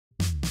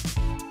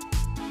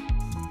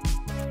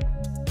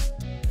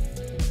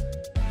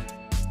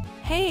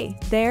Hey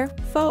there,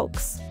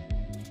 folks!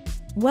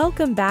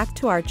 Welcome back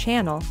to our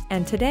channel,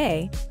 and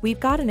today, we've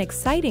got an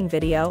exciting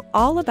video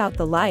all about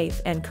the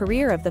life and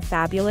career of the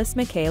fabulous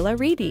Mikayla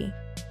Demaiter.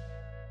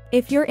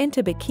 If you're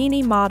into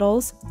bikini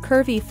models,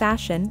 curvy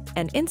fashion,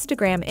 and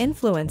Instagram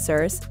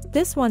influencers,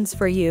 this one's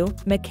for you.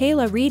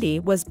 Mikayla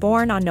Demaiter was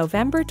born on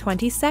November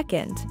 22,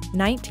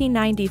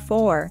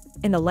 1994,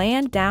 in the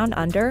land down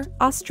under,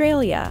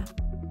 Australia.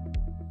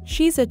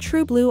 She's a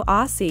true blue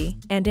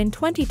Aussie, and in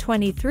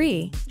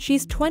 2023,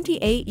 she's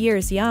 28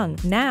 years young.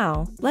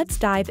 Now, let's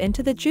dive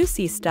into the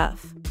juicy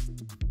stuff.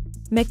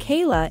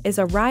 Mikayla is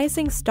a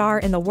rising star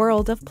in the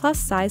world of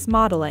plus-size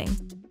modeling.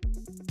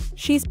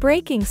 She's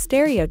breaking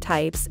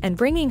stereotypes and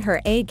bringing her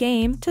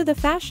A-game to the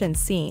fashion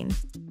scene.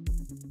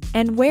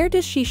 And where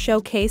does she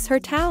showcase her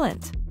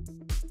talent?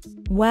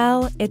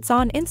 Well, it's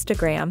on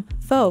Instagram,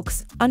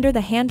 folks, under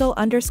the handle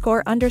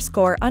 _____MK,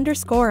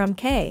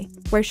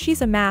 where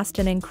she's amassed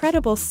an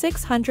incredible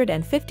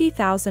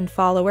 650,000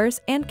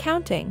 followers and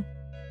counting.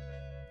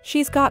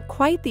 She's got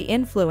quite the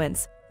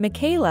influence.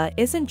 Mikayla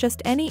isn't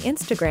just any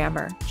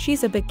Instagrammer,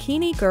 she's a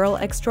bikini girl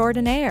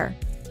extraordinaire.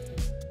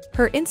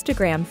 Her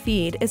Instagram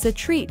feed is a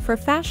treat for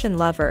fashion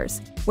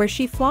lovers, where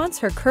she flaunts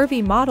her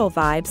curvy model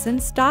vibes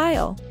and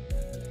style.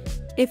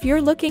 If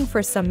you're looking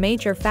for some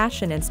major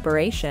fashion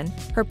inspiration,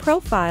 her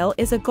profile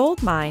is a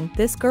goldmine.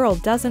 This girl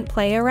doesn't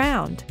play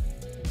around.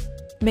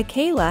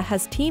 Mikayla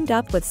has teamed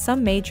up with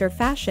some major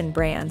fashion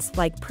brands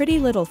like Pretty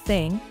Little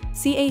Thing,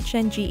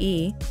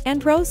 CHNGE,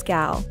 and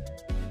Rosegal.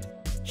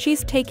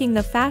 She's taking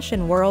the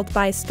fashion world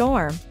by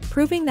storm,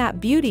 proving that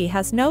beauty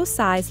has no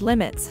size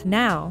limits.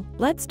 Now,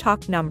 let's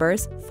talk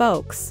numbers,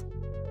 folks.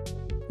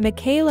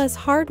 Mikayla's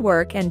hard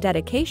work and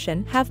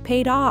dedication have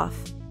paid off.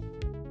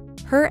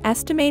 Her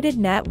estimated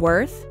net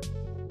worth?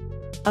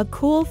 A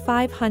cool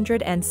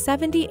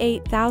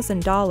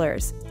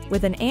 $578,000,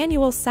 with an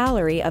annual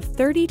salary of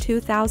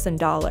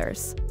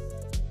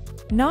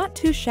 $32,000. Not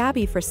too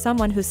shabby for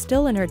someone who's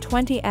still in her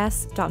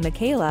 20s.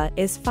 Mikayla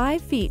is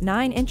 5 feet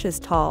 9 inches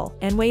tall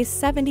and weighs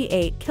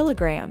 78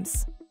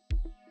 kilograms.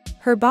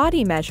 Her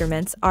body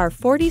measurements are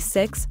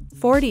 46,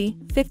 40,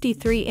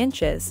 53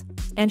 inches,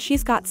 and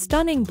she's got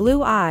stunning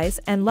blue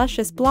eyes and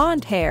luscious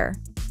blonde hair.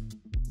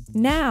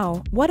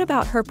 Now, what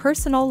about her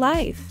personal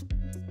life?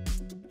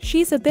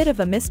 She's a bit of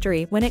a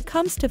mystery when it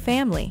comes to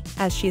family,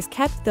 as she's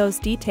kept those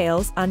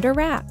details under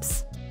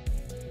wraps.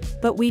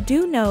 But we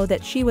do know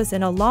that she was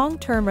in a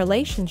long-term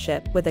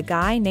relationship with a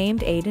guy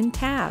named Aiden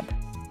Tab.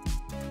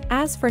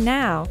 As for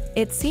now,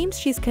 it seems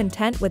she's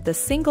content with the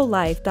single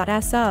life.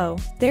 So,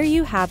 there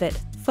you have it,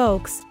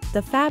 folks,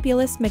 the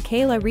fabulous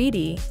Mikayla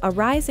Demaiter, a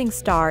rising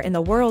star in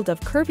the world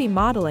of curvy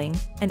modeling,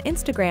 an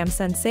Instagram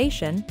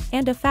sensation,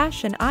 and a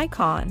fashion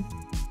icon.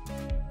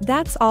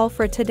 That's all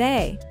for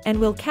today, and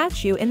we'll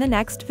catch you in the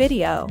next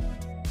video.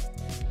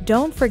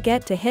 Don't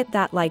forget to hit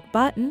that like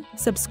button,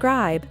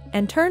 subscribe,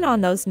 and turn on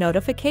those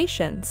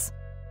notifications.